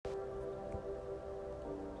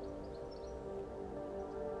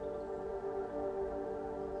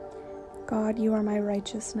God, you are my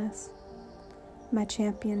righteousness, my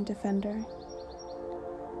champion defender.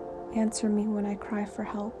 Answer me when I cry for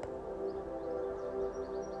help.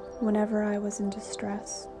 Whenever I was in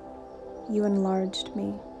distress, you enlarged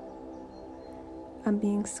me. I'm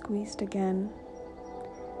being squeezed again,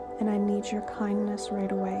 and I need your kindness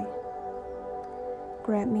right away.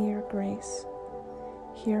 Grant me your grace,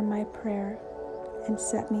 hear my prayer, and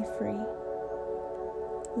set me free.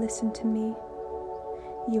 Listen to me,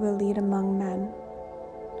 you elite among men.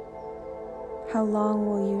 How long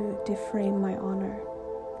will you defame my honor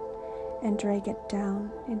and drag it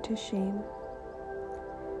down into shame?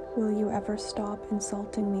 Will you ever stop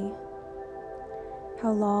insulting me?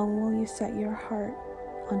 How long will you set your heart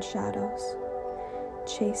on shadows,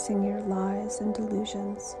 chasing your lies and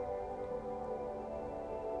delusions?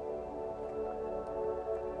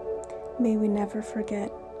 May we never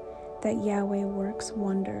forget that Yahweh works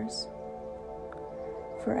wonders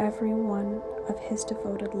for every one of his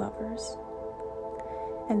devoted lovers.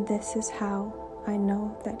 And this is how I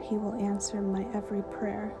know that he will answer my every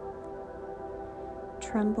prayer.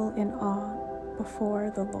 Tremble in awe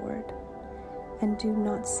before the Lord, and do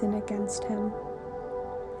not sin against him.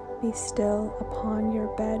 Be still upon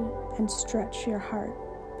your bed and stretch your heart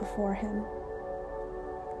before him.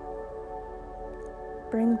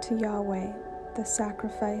 Bring to Yahweh the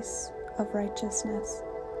sacrifice of righteousness,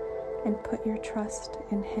 and put your trust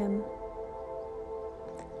in him.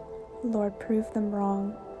 Lord, prove them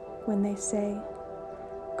wrong when they say,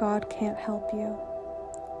 God can't help you.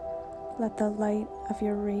 Let the light of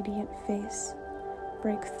your radiant face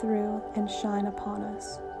break through and shine upon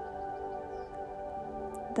us.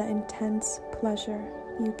 The intense pleasure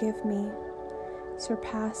you give me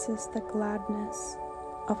surpasses the gladness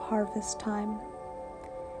of harvest time,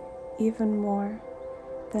 even more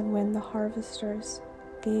than when the harvesters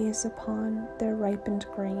gaze upon their ripened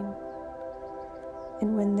grain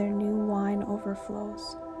and when their new wine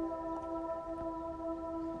overflows.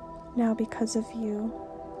 Now, because of you,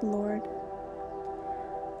 Lord,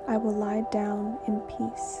 I will lie down in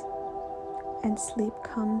peace, and sleep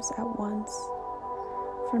comes at once,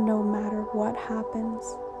 for no matter what happens,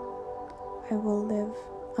 I will live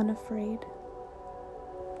unafraid.